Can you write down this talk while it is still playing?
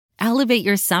Elevate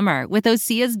your summer with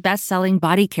Osea's best-selling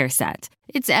body care set.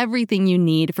 It's everything you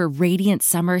need for radiant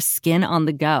summer skin on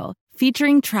the go.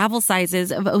 Featuring travel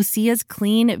sizes of Osea's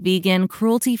clean, vegan,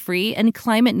 cruelty-free, and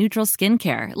climate-neutral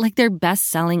skincare, like their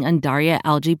best-selling Undaria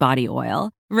Algae Body Oil.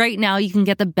 Right now, you can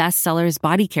get the Bestsellers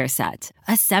Body Care Set,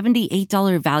 a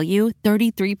 $78 value,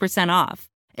 33% off.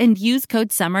 And use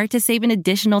code SUMMER to save an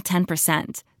additional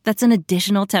 10%. That's an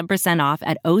additional 10% off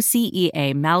at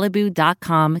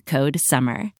OCEAMalibu.com, code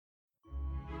SUMMER.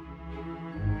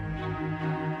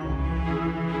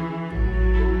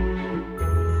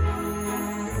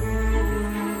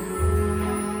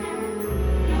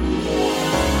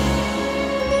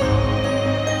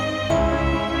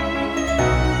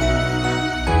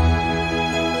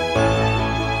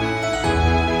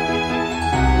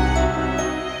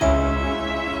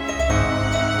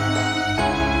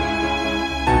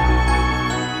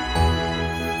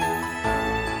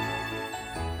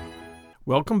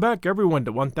 Welcome back, everyone,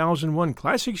 to 1001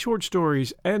 Classic Short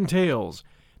Stories and Tales.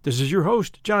 This is your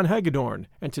host, John Hagedorn,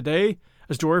 and today,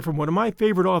 a story from one of my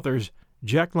favorite authors,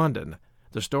 Jack London.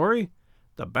 The story,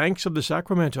 The Banks of the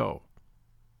Sacramento.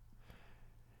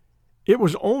 It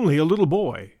was only a little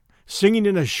boy, singing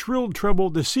in a shrill treble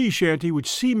the sea shanty which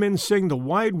seamen sing the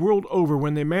wide world over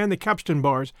when they man the capstan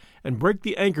bars and break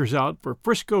the anchors out for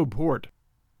Frisco port.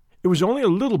 It was only a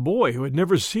little boy who had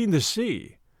never seen the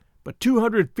sea. But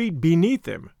 200 feet beneath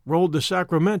him rolled the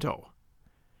Sacramento.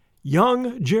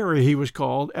 Young Jerry he was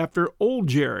called, after Old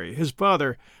Jerry, his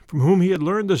father, from whom he had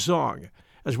learned the song,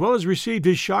 as well as received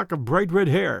his shock of bright red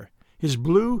hair, his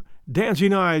blue,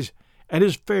 dancing eyes, and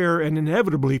his fair and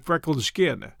inevitably freckled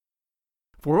skin.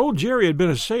 For Old Jerry had been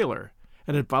a sailor,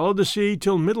 and had followed the sea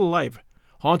till middle life,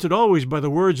 haunted always by the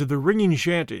words of the ringing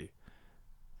shanty.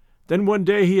 Then one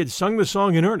day he had sung the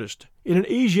song in earnest, in an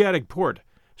Asiatic port,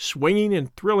 swinging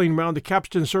and thrilling round the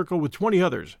capstan circle with 20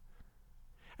 others.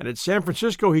 And at San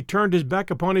Francisco he turned his back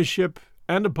upon his ship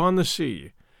and upon the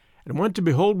sea, and went to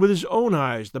behold with his own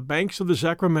eyes the banks of the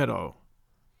Sacramento.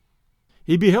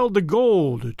 He beheld the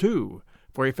gold, too,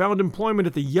 for he found employment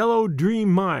at the Yellow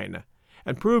Dream mine,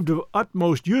 and proved of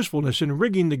utmost usefulness in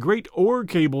rigging the great ore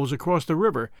cables across the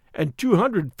river and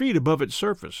 200 feet above its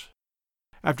surface.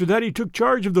 After that he took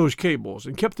charge of those cables,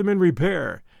 and kept them in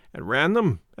repair, and ran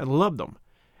them, and loved them,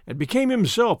 and became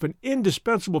himself an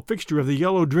indispensable fixture of the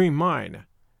Yellow Dream mine.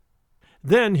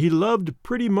 Then he loved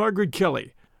pretty Margaret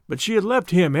Kelly, but she had left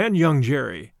him and young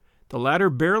Jerry, the latter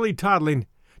barely toddling,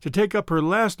 to take up her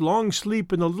last long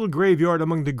sleep in the little graveyard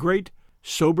among the great,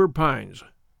 sober pines.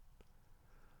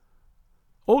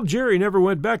 Old Jerry never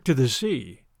went back to the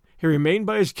sea. He remained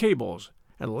by his cables,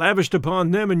 and lavished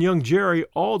upon them and young Jerry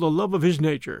all the love of his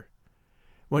nature.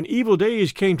 When evil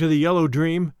days came to the Yellow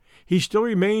Dream, he still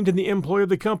remained in the employ of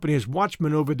the company as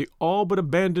watchman over the all but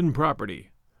abandoned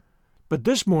property. But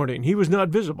this morning he was not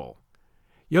visible.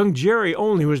 Young Jerry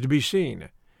only was to be seen,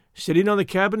 sitting on the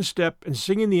cabin step and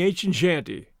singing the ancient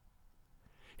shanty.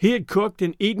 He had cooked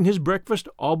and eaten his breakfast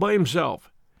all by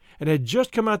himself, and had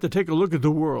just come out to take a look at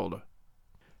the world.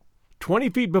 20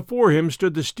 feet before him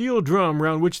stood the steel drum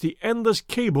round which the endless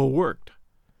cable worked.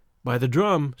 By the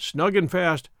drum, snug and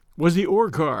fast, was the ore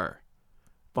car.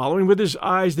 Following with his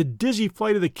eyes the dizzy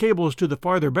flight of the cables to the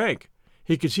farther bank,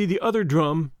 he could see the other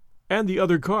drum and the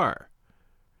other car.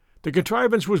 The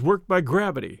contrivance was worked by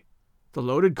gravity, the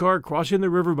loaded car crossing the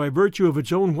river by virtue of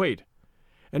its own weight,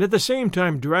 and at the same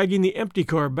time dragging the empty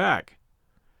car back.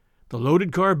 The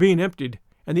loaded car being emptied,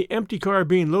 and the empty car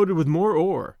being loaded with more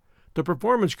ore, the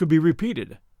performance could be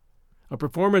repeated, a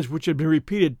performance which had been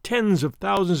repeated tens of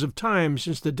thousands of times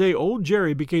since the day Old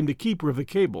Jerry became the keeper of the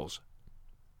cables.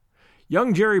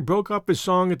 Young Jerry broke up his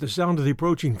song at the sound of the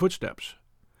approaching footsteps.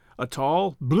 A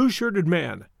tall, blue-shirted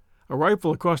man, a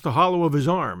rifle across the hollow of his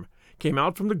arm, came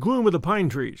out from the gloom of the pine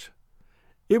trees.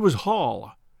 It was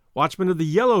Hall, watchman of the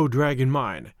Yellow Dragon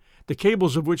mine, the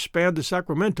cables of which spanned the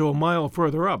Sacramento a mile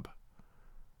further up.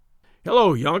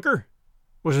 "Hello, younker,"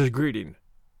 was his greeting.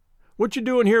 "What you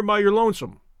doing here by your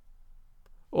lonesome?"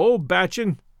 "Oh,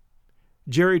 batchin',"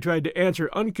 Jerry tried to answer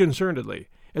unconcernedly,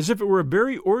 as if it were a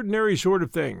very ordinary sort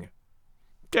of thing.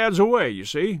 "Dad's away, you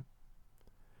see."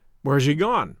 "Where's he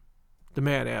gone?" the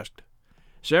man asked.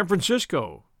 "San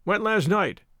Francisco. Went last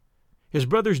night. His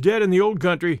brother's dead in the old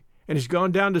country, and he's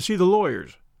gone down to see the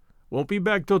lawyers. Won't be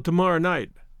back till tomorrow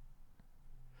night."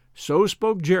 So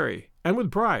spoke Jerry, and with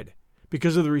pride,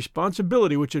 because of the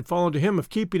responsibility which had fallen to him of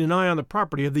keeping an eye on the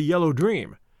property of the Yellow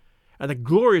Dream, and the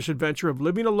glorious adventure of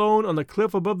living alone on the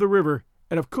cliff above the river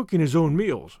and of cooking his own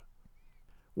meals.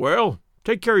 "Well,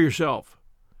 take care of yourself,"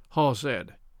 Hall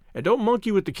said, "and don't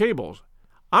monkey with the cables.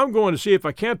 I'm going to see if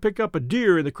I can't pick up a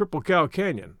deer in the Cripple Cow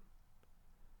Canyon."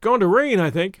 "Going to rain, I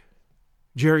think,"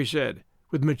 Jerry said,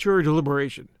 with mature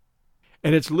deliberation.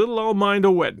 "And it's little I'll mind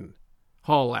a wettin',"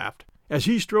 Hall laughed, as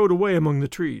he strode away among the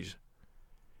trees.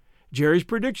 Jerry's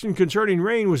prediction concerning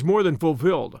rain was more than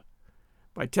fulfilled.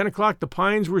 By 10 o'clock the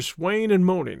pines were swaying and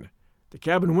moaning, the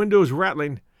cabin windows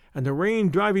rattling, and the rain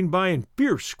driving by in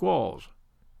fierce squalls.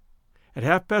 At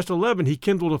 11:30 he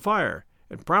kindled a fire,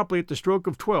 and promptly at the stroke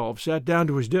of 12 sat down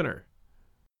to his dinner.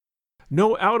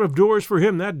 No out of doors for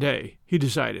him that day, he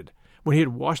decided, when he had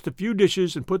washed a few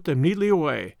dishes and put them neatly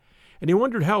away, and he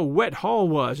wondered how wet Hall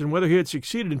was and whether he had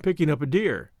succeeded in picking up a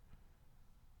deer.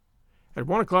 At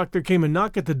 1 o'clock there came a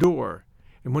knock at the door,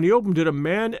 and when he opened it a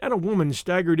man and a woman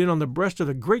staggered in on the breast of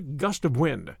a great gust of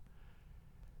wind.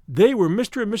 They were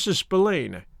Mr. and Mrs.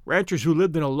 Spillane, ranchers who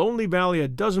lived in a lonely valley a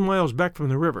dozen miles back from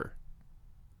the river.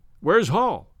 "Where's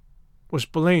Hall?" was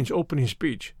Spillane's opening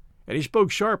speech, and he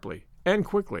spoke sharply and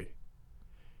quickly.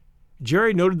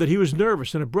 Jerry noted that he was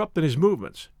nervous and abrupt in his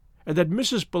movements, and that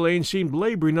Mrs. Spillane seemed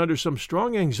laboring under some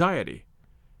strong anxiety.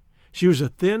 She was a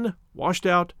thin,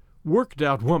 washed-out,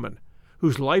 worked-out woman,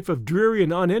 whose life of dreary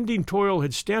and unending toil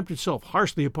had stamped itself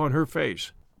harshly upon her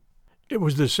face. It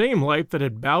was the same life that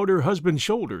had bowed her husband's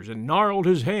shoulders and gnarled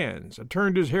his hands and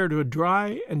turned his hair to a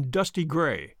dry and dusty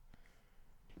gray.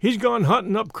 "He's gone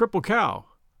hunting up Cripple Cow,"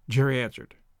 Jerry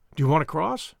answered. "Do you want to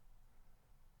cross?"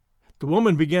 The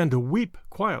woman began to weep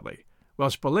quietly, while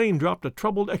Spillane dropped a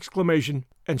troubled exclamation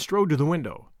and strode to the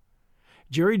window.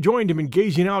 Jerry joined him in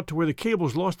gazing out to where the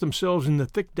cables lost themselves in the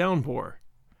thick downpour.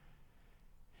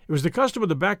 It was the custom of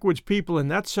the backwoods people in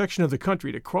that section of the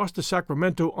country to cross the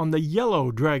Sacramento on the Yellow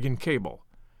Dragon cable.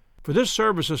 For this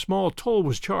service a small toll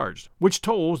was charged, which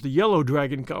tolls the Yellow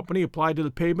Dragon Company applied to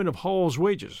the payment of Hall's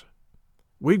wages.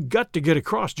 "We've got to get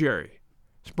across, Jerry,"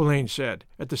 Spillane said,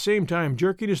 at the same time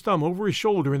jerking his thumb over his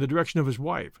shoulder in the direction of his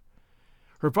wife.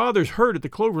 "Her father's hurt at the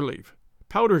Cloverleaf.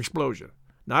 Powder explosion.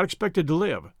 Not expected to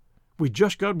live. We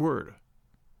just got word."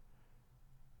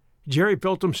 Jerry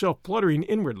felt himself fluttering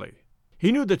inwardly.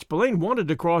 He knew that Spillane wanted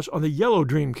to cross on the Yellow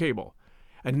Dream cable,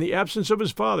 and in the absence of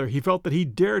his father he felt that he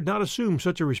dared not assume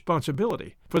such a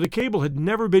responsibility, for the cable had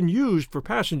never been used for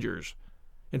passengers.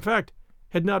 In fact,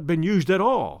 had not been used at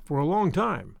all for a long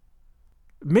time.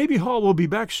 "Maybe Hall will be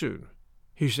back soon,"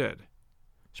 he said.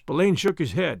 Spillane shook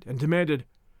his head and demanded,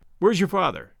 "Where's your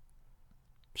father?"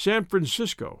 "San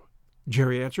Francisco,"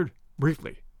 Jerry answered,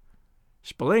 briefly.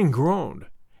 Spillane groaned,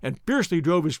 and fiercely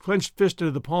drove his clenched fist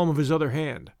into the palm of his other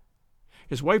hand.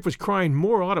 His wife was crying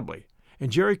more audibly,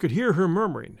 and Jerry could hear her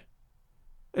murmuring,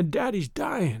 "And Daddy's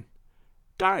dying.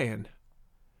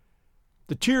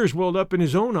 The tears welled up in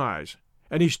his own eyes,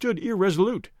 and he stood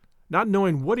irresolute, not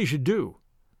knowing what he should do.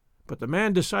 But the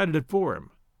man decided it for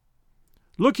him.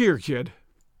 "Look here, kid,"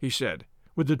 he said,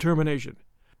 with determination.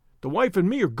 "The wife and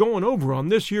me are going over on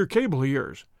this here cable of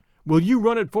yours. Will you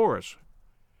run it for us?"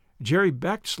 Jerry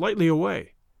backed slightly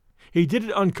away. He did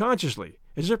it unconsciously,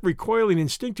 as if recoiling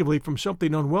instinctively from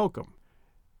something unwelcome.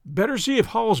 "Better see if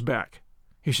Hall's back,"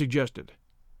 he suggested.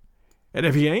 "And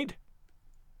if he ain't?"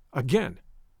 Again,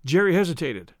 Jerry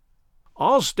hesitated.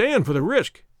 "I'll stand for the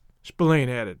risk," Spillane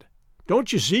added.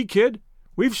 "Don't you see, kid?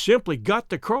 We've simply got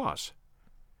to cross."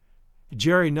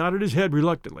 Jerry nodded his head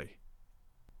reluctantly.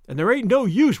 "And there ain't no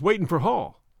use waiting for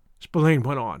Hall," Spillane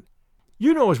went on.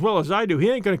 "You know as well as I do he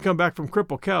ain't going to come back from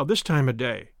Cripple Cow this time of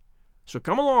day. So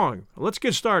come along, and let's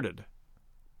get started."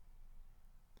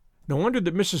 No wonder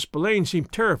that Mrs. Spillane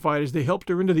seemed terrified as they helped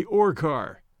her into the ore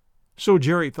car. So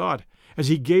Jerry thought, as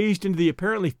he gazed into the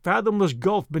apparently fathomless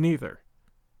gulf beneath her.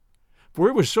 For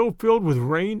it was so filled with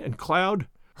rain and cloud,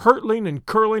 hurtling and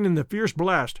curling in the fierce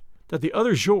blast, that the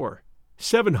other shore,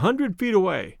 700 feet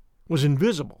away, was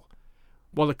invisible,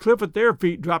 while the cliff at their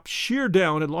feet dropped sheer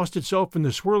down and lost itself in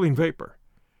the swirling vapor.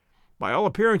 By all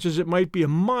appearances it might be a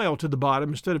mile to the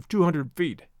bottom instead of 200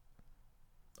 feet.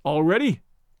 "All ready?"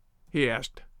 he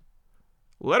asked.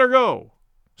 "Let her go!"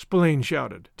 Spillane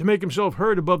shouted, to make himself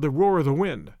heard above the roar of the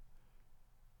wind.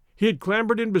 He had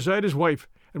clambered in beside his wife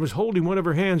and was holding one of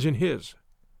her hands in his.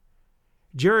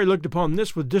 Jerry looked upon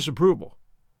this with disapproval.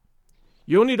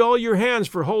 "You'll need all your hands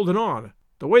for holding on,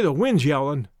 the way the wind's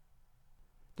yowling."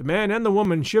 The man and the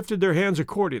woman shifted their hands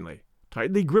accordingly,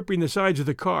 tightly gripping the sides of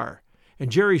the car,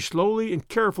 and Jerry slowly and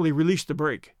carefully released the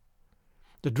brake.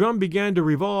 The drum began to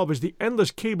revolve as the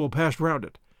endless cable passed round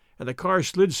it, and the car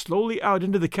slid slowly out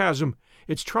into the chasm,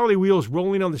 its trolley wheels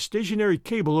rolling on the stationary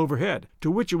cable overhead,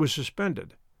 to which it was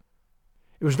suspended.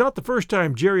 It was not the first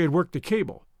time Jerry had worked the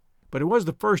cable, but it was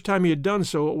the first time he had done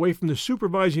so away from the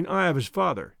supervising eye of his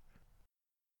father.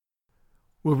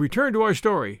 We'll return to our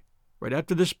story right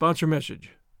after this sponsor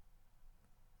message.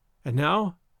 And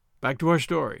now, back to our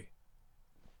story.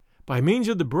 By means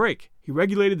of the brake, he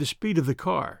regulated the speed of the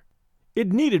car.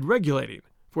 It needed regulating,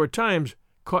 for at times,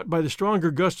 caught by the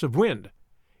stronger gusts of wind,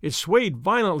 it swayed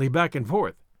violently back and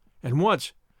forth, and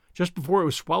once, just before it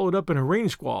was swallowed up in a rain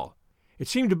squall, it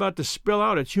seemed about to spill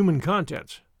out its human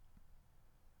contents.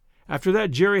 After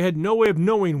that, Jerry had no way of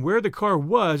knowing where the car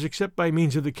was except by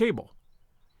means of the cable.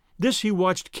 This he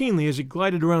watched keenly as it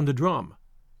glided around the drum.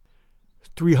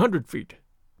 300 feet,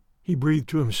 he breathed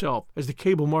to himself as the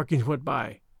cable markings went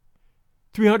by.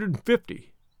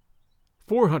 350.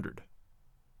 400.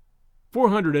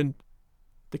 400, and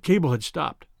the cable had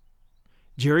stopped.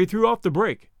 Jerry threw off the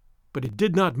brake, but it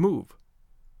did not move.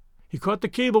 He caught the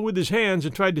cable with his hands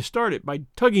and tried to start it by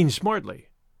tugging smartly.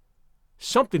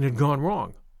 Something had gone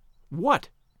wrong. What?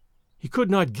 He could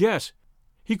not guess.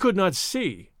 He could not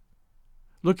see.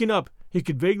 Looking up, he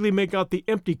could vaguely make out the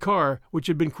empty car which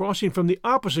had been crossing from the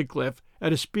opposite cliff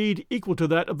at a speed equal to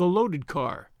that of the loaded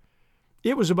car.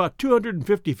 It was about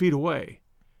 250 feet away.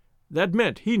 That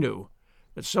meant, he knew,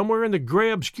 that somewhere in the gray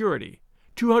obscurity,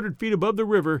 200 feet above the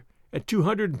river and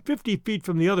 250 feet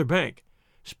from the other bank,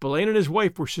 Spillane and his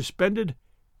wife were suspended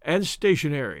and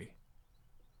stationary.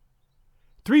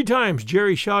 3 times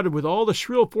Jerry shouted with all the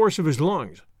shrill force of his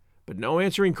lungs, but no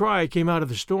answering cry came out of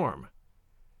the storm.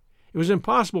 It was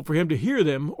impossible for him to hear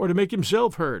them or to make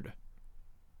himself heard.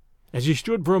 As he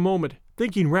stood for a moment,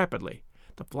 thinking rapidly,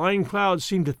 the flying clouds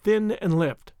seemed to thin and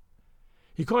lift.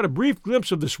 He caught a brief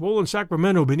glimpse of the swollen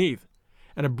Sacramento beneath,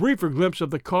 and a briefer glimpse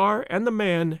of the car and the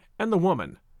man and the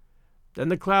woman. Then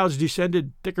the clouds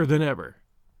descended thicker than ever.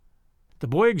 The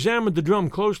boy examined the drum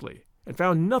closely and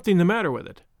found nothing the matter with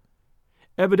it.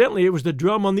 Evidently it was the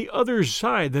drum on the other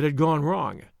side that had gone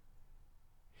wrong.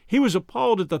 He was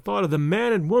appalled at the thought of the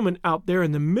man and woman out there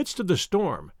in the midst of the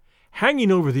storm,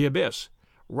 hanging over the abyss,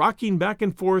 rocking back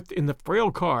and forth in the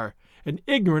frail car, and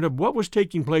ignorant of what was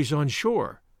taking place on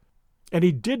shore. And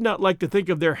he did not like to think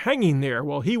of their hanging there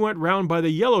while he went round by the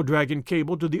Yellow Dragon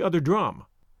cable to the other drum.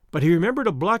 But he remembered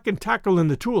a block and tackle in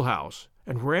the tool house,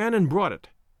 and ran and brought it.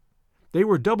 They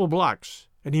were double blocks,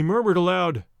 and he murmured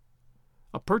aloud,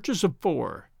 "A purchase of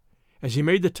 4," as he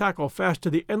made the tackle fast to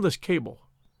the endless cable.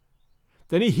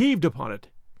 Then he heaved upon it,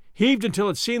 heaved until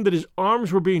it seemed that his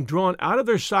arms were being drawn out of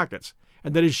their sockets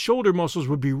and that his shoulder muscles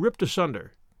would be ripped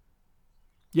asunder.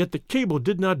 Yet the cable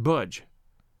did not budge.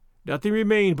 Nothing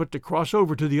remained but to cross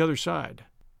over to the other side.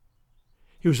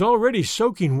 He was already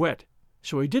soaking wet,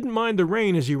 so he didn't mind the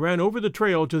rain as he ran over the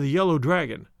trail to the Yellow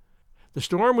Dragon. The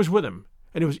storm was with him,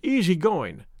 and it was easy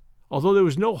going, although there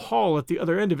was no haul at the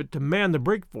other end of it to man the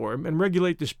brake for him and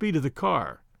regulate the speed of the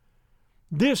car.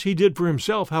 This he did for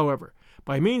himself, however,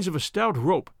 by means of a stout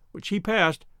rope, which he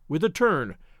passed, with a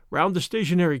turn, round the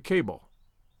stationary cable.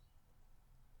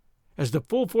 As the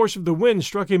full force of the wind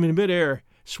struck him in mid-air,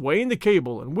 swaying the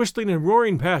cable and whistling and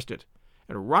roaring past it,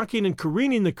 and rocking and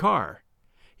careening the car,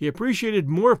 he appreciated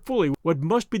more fully what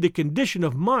must be the condition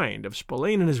of mind of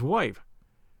Spillane and his wife.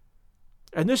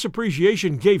 And this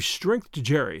appreciation gave strength to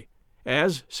Jerry,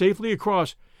 as, safely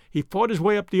across, he fought his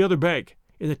way up the other bank,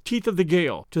 in the teeth of the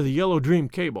gale, to the Yellow Dream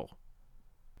cable.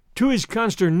 To his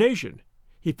consternation,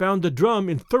 he found the drum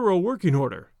in thorough working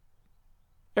order.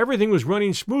 Everything was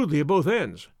running smoothly at both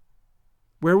ends.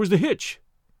 Where was the hitch?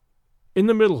 In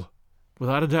the middle,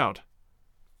 without a doubt.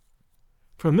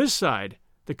 From this side,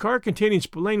 the car containing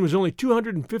Spillane was only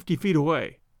 250 feet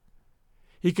away.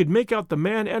 He could make out the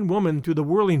man and woman through the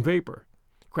whirling vapor,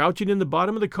 crouching in the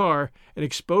bottom of the car and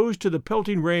exposed to the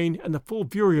pelting rain and the full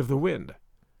fury of the wind.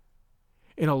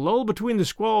 In a lull between the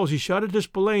squalls, he shouted to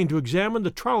Spillane to examine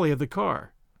the trolley of the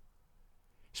car.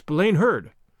 Spillane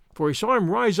heard, for he saw him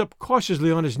rise up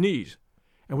cautiously on his knees,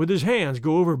 and with his hands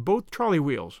go over both trolley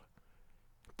wheels.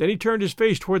 Then he turned his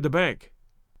face toward the bank.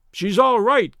 "She's all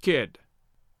right, kid."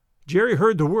 Jerry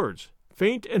heard the words,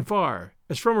 faint and far,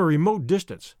 as from a remote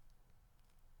distance.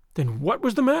 Then what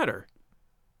was the matter?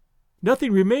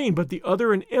 Nothing remained but the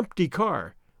other and empty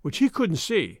car, which he couldn't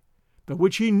see, but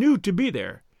which he knew to be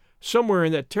there, somewhere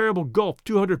in that terrible gulf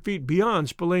 200 feet beyond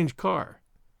Spillane's car.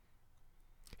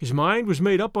 His mind was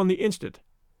made up on the instant.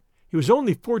 He was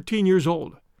only 14 years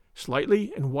old,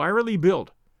 slightly and wirily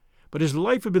built, but his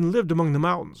life had been lived among the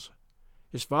mountains.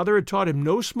 His father had taught him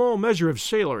no small measure of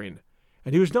sailoring,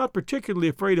 and he was not particularly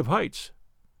afraid of heights.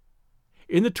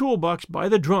 In the toolbox by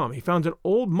the drum he found an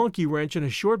old monkey wrench and a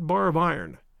short bar of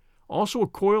iron, also a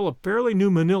coil of fairly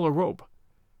new manila rope.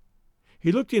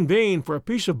 He looked in vain for a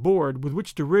piece of board with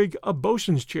which to rig a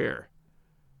boatswain's chair.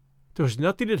 There was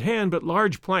nothing at hand but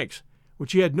large planks,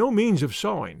 which he had no means of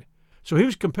sawing, so he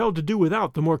was compelled to do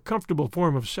without the more comfortable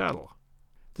form of saddle.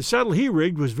 The saddle he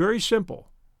rigged was very simple.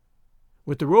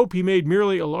 With the rope he made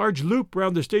merely a large loop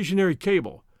round the stationary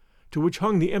cable, to which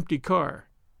hung the empty car.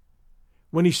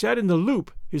 When he sat in the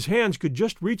loop, his hands could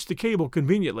just reach the cable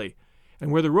conveniently,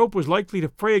 and where the rope was likely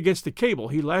to fray against the cable,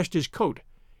 he lashed his coat,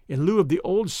 in lieu of the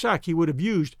old sack he would have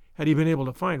used had he been able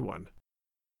to find one.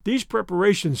 These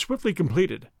preparations swiftly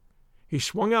completed, he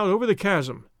swung out over the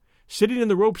chasm, sitting in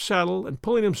the rope saddle and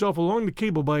pulling himself along the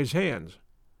cable by his hands.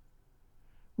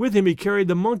 With him he carried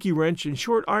the monkey wrench and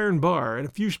short iron bar and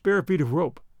a few spare feet of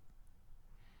rope.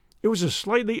 It was a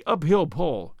slightly uphill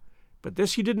pull, but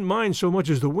this he didn't mind so much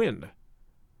as the wind.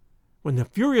 When the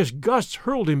furious gusts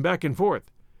hurled him back and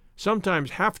forth,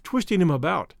 sometimes half twisting him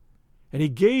about, and he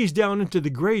gazed down into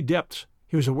the gray depths,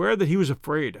 he was aware that he was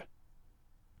afraid.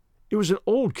 It was an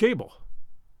old cable.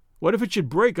 What if it should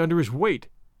break under his weight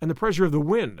and the pressure of the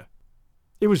wind?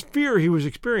 It was fear he was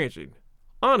experiencing,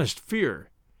 honest fear,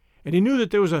 and he knew that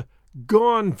there was a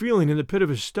gone feeling in the pit of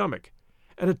his stomach,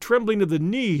 and a trembling of the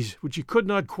knees which he could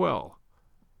not quell.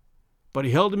 But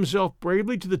he held himself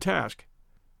bravely to the task.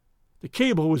 The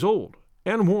cable was old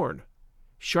and worn.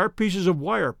 Sharp pieces of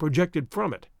wire projected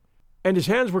from it, and his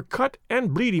hands were cut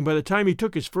and bleeding by the time he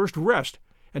took his first rest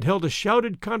and held a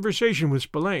shouted conversation with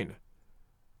Spillane.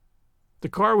 The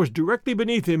car was directly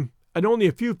beneath him and only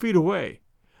a few feet away,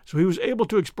 so he was able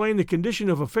to explain the condition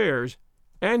of affairs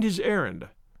and his errand.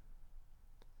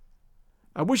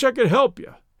 "I wish I could help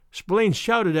you," Spillane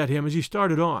shouted at him as he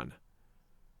started on.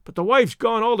 "But the wife's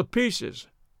gone all to pieces.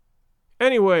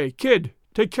 Anyway, kid,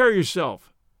 take care of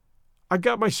yourself. I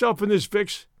got myself in this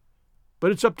fix,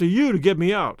 but it's up to you to get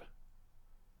me out."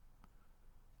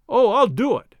 "Oh, I'll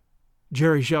do it,"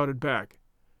 Jerry shouted back.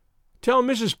 "Tell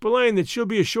Mrs. Spillane that she'll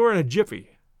be ashore in a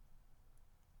jiffy."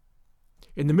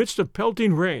 In the midst of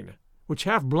pelting rain, which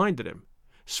half blinded him,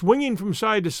 swinging from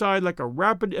side to side like a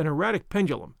rapid and erratic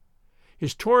pendulum,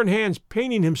 his torn hands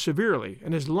paining him severely,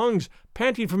 and his lungs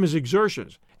panting from his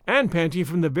exertions, and panting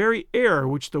from the very air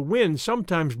which the wind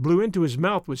sometimes blew into his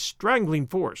mouth with strangling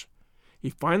force, he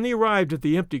finally arrived at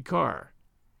the empty car.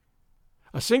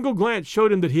 A single glance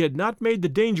showed him that he had not made the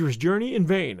dangerous journey in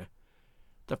vain.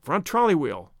 The front trolley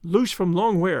wheel, loose from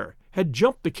long wear, had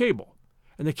jumped the cable,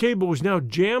 and the cable was now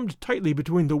jammed tightly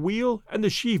between the wheel and the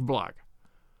sheave block.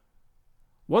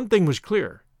 One thing was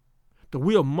clear. The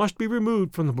wheel must be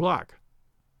removed from the block.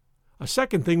 A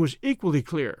second thing was equally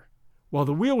clear. While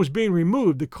the wheel was being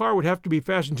removed, the car would have to be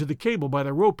fastened to the cable by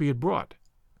the rope he had brought.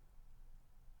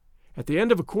 At the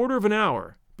end of a quarter of an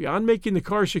hour, beyond making the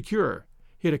car secure,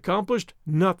 he had accomplished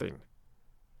nothing.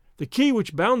 The key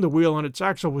which bound the wheel on its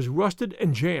axle was rusted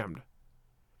and jammed.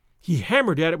 He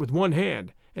hammered at it with one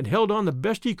hand and held on the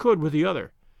best he could with the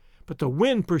other, but the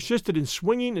wind persisted in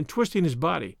swinging and twisting his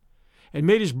body, and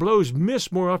made his blows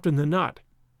miss more often than not.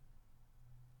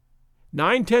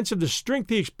 9/10 of the strength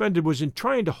he expended was in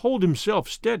trying to hold himself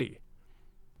steady.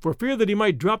 For fear that he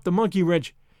might drop the monkey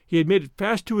wrench, he had made it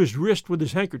fast to his wrist with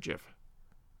his handkerchief.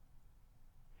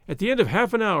 At the end of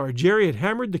half an hour, Jerry had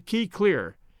hammered the key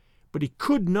clear, but he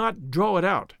could not draw it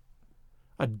out.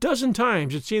 A dozen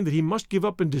times it seemed that he must give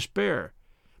up in despair,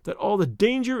 that all the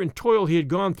danger and toil he had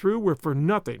gone through were for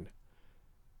nothing.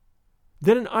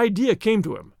 Then an idea came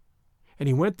to him, and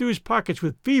he went through his pockets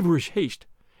with feverish haste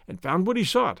and found what he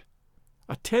sought,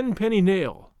 a 10-penny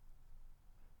nail.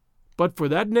 But for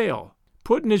that nail,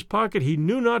 put in his pocket he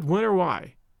knew not when or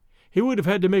why, he would have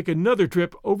had to make another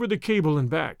trip over the cable and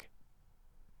back.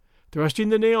 Thrusting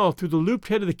the nail through the looped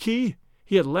head of the key,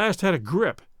 he at last had a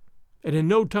grip, and in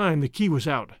no time the key was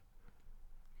out.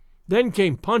 Then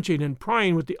came punching and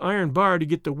prying with the iron bar to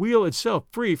get the wheel itself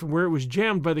free from where it was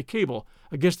jammed by the cable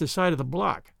against the side of the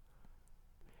block.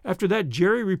 After that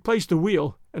Jerry replaced the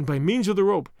wheel, and by means of the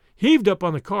rope, heaved up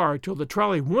on the car till the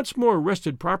trolley once more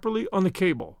rested properly on the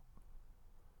cable.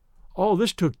 All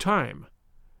this took time.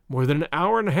 More than an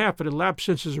hour and a half had elapsed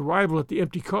since his arrival at the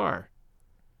empty car.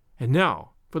 And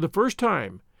now, for the first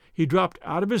time, he dropped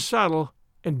out of his saddle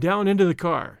and down into the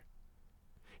car.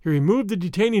 He removed the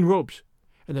detaining ropes,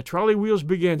 and the trolley wheels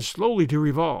began slowly to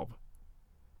revolve.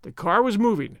 The car was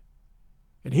moving,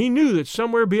 and he knew that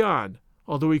somewhere beyond,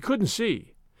 although he couldn't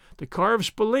see, the car of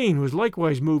Spillane was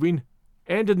likewise moving,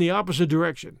 and in the opposite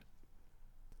direction.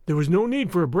 There was no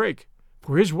need for a brake,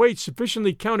 for his weight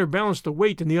sufficiently counterbalanced the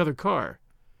weight in the other car,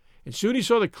 and soon he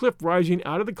saw the cliff rising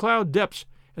out of the cloud depths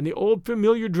and the old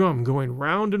familiar drum going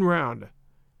round and round.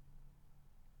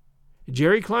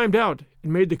 Jerry climbed out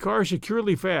and made the car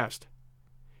securely fast.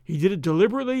 He did it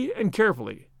deliberately and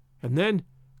carefully, and then,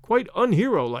 quite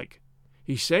unhero-like,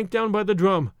 he sank down by the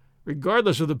drum,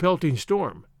 regardless of the pelting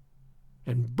storm,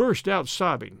 and burst out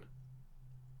sobbing.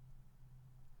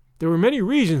 There were many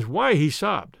reasons why he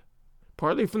sobbed,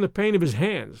 partly from the pain of his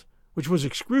hands, which was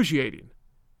excruciating,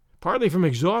 partly from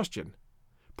exhaustion,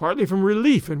 partly from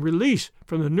relief and release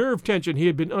from the nerve tension he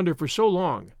had been under for so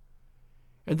long,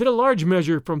 and in a large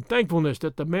measure from thankfulness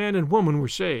that the man and woman were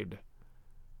saved.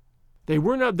 They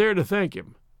were not there to thank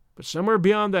him, but somewhere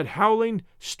beyond that howling,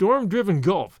 storm-driven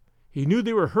gulf, he knew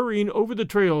they were hurrying over the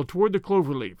trail toward the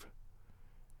cloverleaf.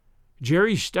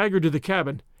 Jerry staggered to the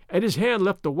cabin, and his hand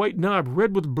left the white knob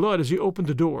red with blood as he opened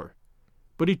the door,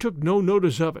 but he took no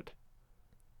notice of it.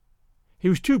 He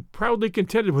was too proudly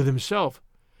contented with himself,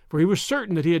 for he was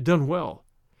certain that he had done well,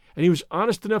 and he was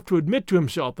honest enough to admit to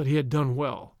himself that he had done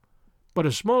well. But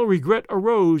a small regret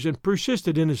arose and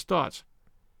persisted in his thoughts.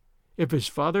 If his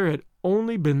father had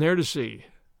only been there to see.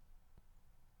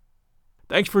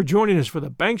 Thanks for joining us for The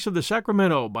Banks of the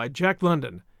Sacramento by Jack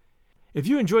London. If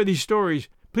you enjoy these stories,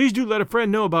 please do let a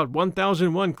friend know about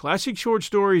 1001 Classic Short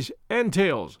Stories and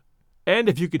Tales. And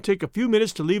if you could take a few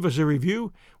minutes to leave us a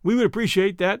review, we would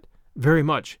appreciate that very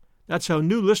much. That's how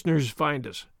new listeners find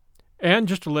us. And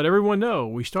just to let everyone know,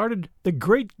 we started The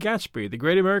Great Gatsby, The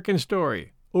Great American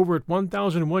Story, over at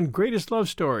 1001 Greatest Love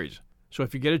Stories. So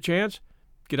if you get a chance,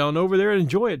 get on over there and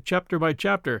enjoy it chapter by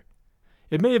chapter.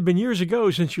 It may have been years ago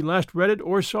since you last read it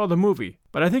or saw the movie,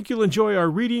 but I think you'll enjoy our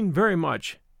reading very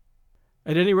much.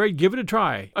 At any rate, give it a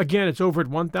try. Again, it's over at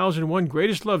 1001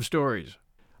 Greatest Love Stories.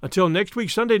 Until next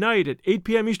week Sunday night at 8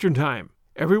 p.m. Eastern Time,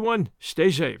 everyone stay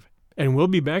safe, and we'll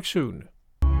be back soon.